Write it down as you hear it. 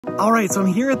All right, so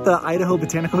I'm here at the Idaho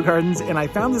Botanical Gardens and I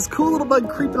found this cool little bug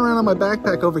creeping around on my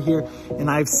backpack over here, and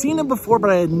I've seen them before,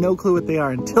 but I had no clue what they are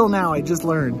until now. I just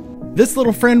learned. This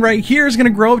little friend right here is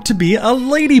gonna grow up to be a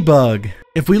ladybug.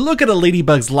 If we look at a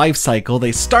ladybug's life cycle,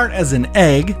 they start as an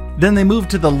egg, then they move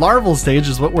to the larval stage,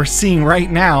 is what we're seeing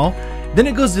right now. Then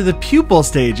it goes to the pupal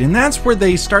stage, and that's where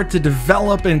they start to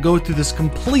develop and go through this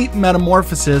complete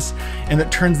metamorphosis, and it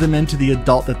turns them into the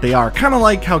adult that they are. Kind of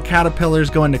like how caterpillars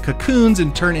go into cocoons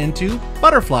and turn into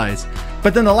butterflies.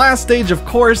 But then the last stage, of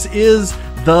course, is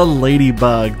the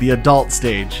ladybug, the adult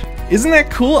stage. Isn't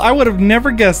that cool? I would have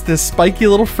never guessed this spiky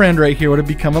little friend right here would have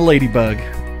become a ladybug.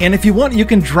 And if you want, you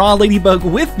can draw a ladybug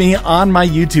with me on my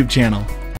YouTube channel.